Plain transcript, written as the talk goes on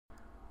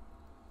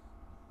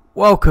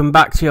Welcome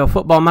back to your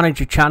Football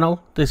Manager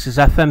channel. This is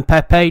FM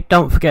Pepe.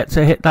 Don't forget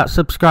to hit that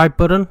subscribe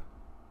button.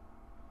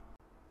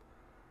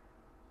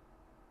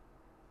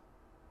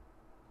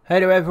 Hey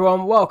there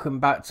everyone,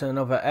 welcome back to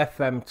another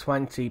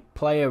FM20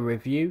 player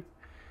review.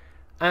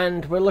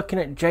 And we're looking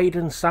at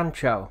Jadon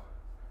Sancho.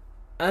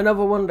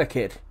 Another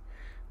wonderkid.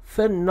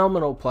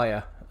 Phenomenal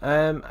player.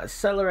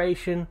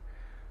 Acceleration,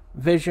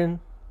 vision,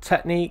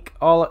 technique,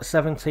 all at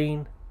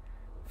 17.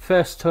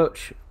 First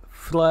touch,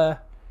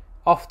 flair,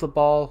 off the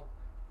ball,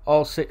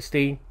 all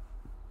 16.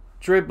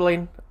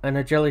 Dribbling and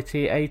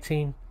agility,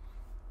 18.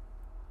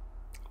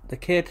 The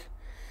kid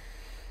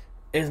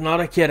is not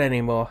a kid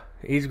anymore.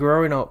 He's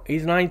growing up.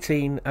 He's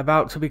 19,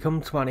 about to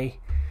become 20.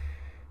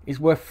 He's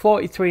worth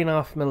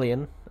 43.5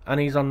 million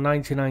and he's on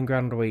 99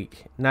 grand a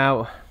week.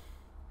 Now,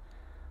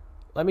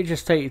 let me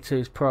just take you to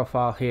his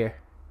profile here.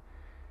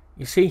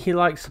 You see he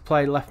likes to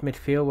play left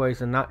midfield where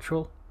he's a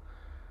natural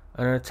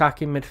and an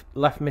attacking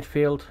left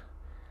midfield.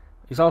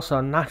 He's also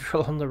a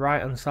natural on the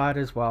right hand side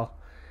as well.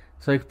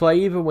 So he can play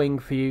either wing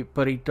for you,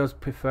 but he does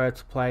prefer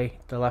to play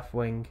the left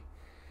wing.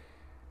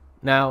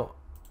 Now,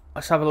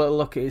 let's have a little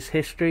look at his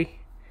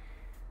history.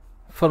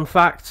 Fun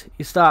fact,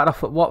 he started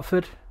off at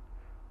Watford.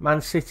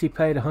 Man City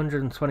paid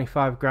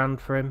 125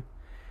 grand for him.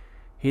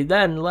 He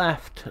then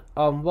left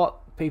on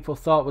what people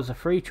thought was a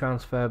free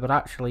transfer, but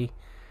actually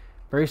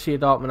Borussia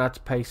Dortmund had to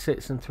pay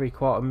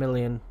 6.75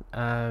 million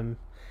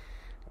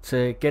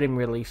to get him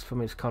released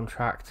from his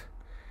contract.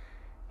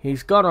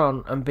 He's gone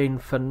on and been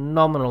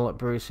phenomenal at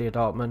Borussia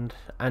Dortmund,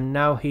 and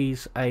now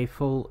he's a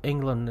full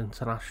England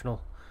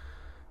international.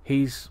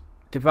 He's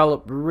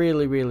developed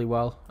really, really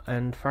well,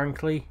 and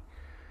frankly,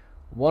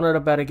 one of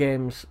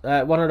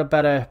the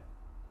better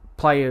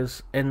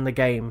players in the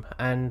game.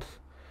 And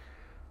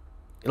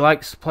he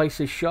likes to place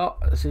his shot,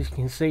 as you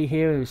can see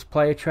here. His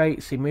player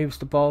traits: he moves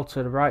the ball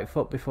to the right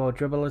foot before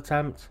dribble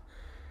attempt.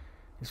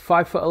 He's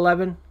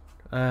 5'11",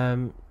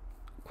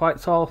 quite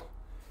tall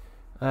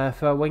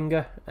for a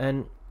winger,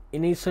 and he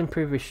needs to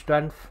improve his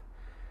strength.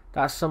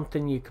 That's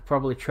something you could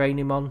probably train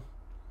him on.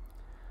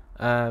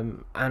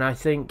 And I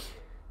think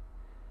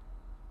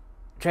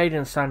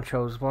Jadon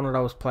Sancho is one of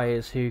those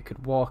players who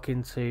could walk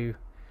into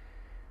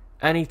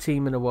any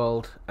team in the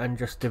world and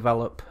just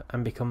develop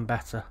and become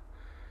better.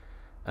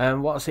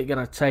 And what's it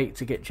going to take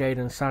to get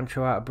Jadon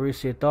Sancho out of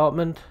Borussia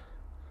Dortmund?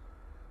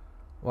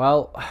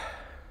 Well,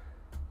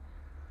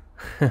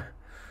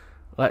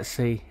 let's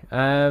see.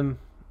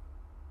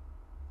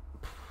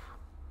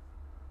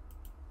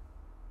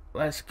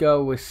 Let's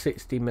go with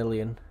 60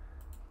 million.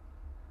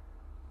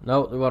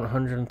 No, they want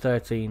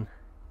 113.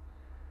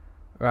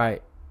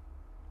 Right.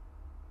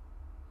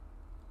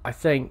 I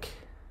think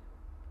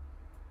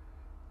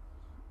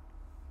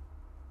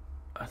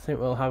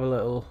we'll have a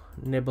little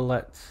nibble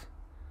at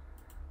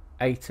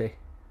 80.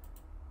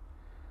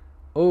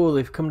 Oh,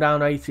 they've come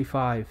down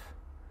 85.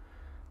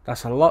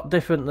 That's a lot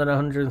different than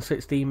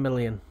 116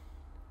 million.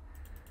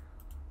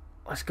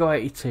 Let's go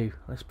 82.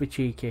 Let's be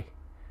cheeky.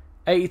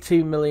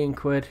 82 million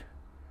quid.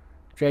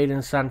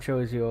 Jadon Sancho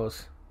is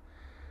yours.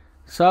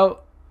 So,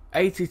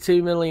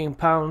 82 million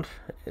pound.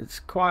 It's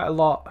quite a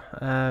lot.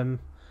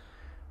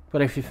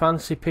 But if you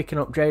fancy picking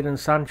up Jadon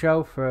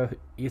Sancho for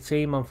your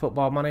team on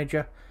Football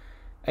Manager,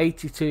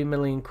 82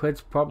 million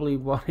quid's probably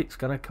what it's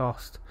going to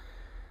cost.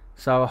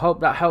 So I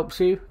hope that helps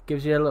you,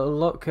 gives you a little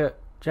look at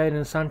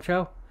Jadon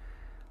Sancho.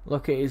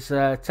 Look at his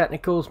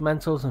technicals,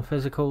 mentals and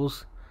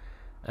physicals,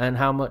 and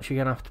how much you're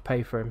going to have to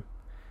pay for him.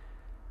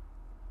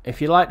 If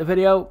you like the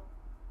video,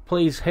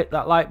 please hit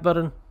that like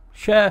button,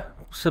 share,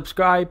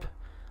 subscribe,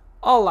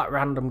 all that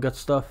random good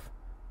stuff.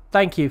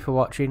 Thank you for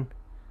watching.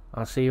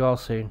 I'll see you all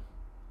soon.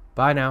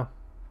 Bye now.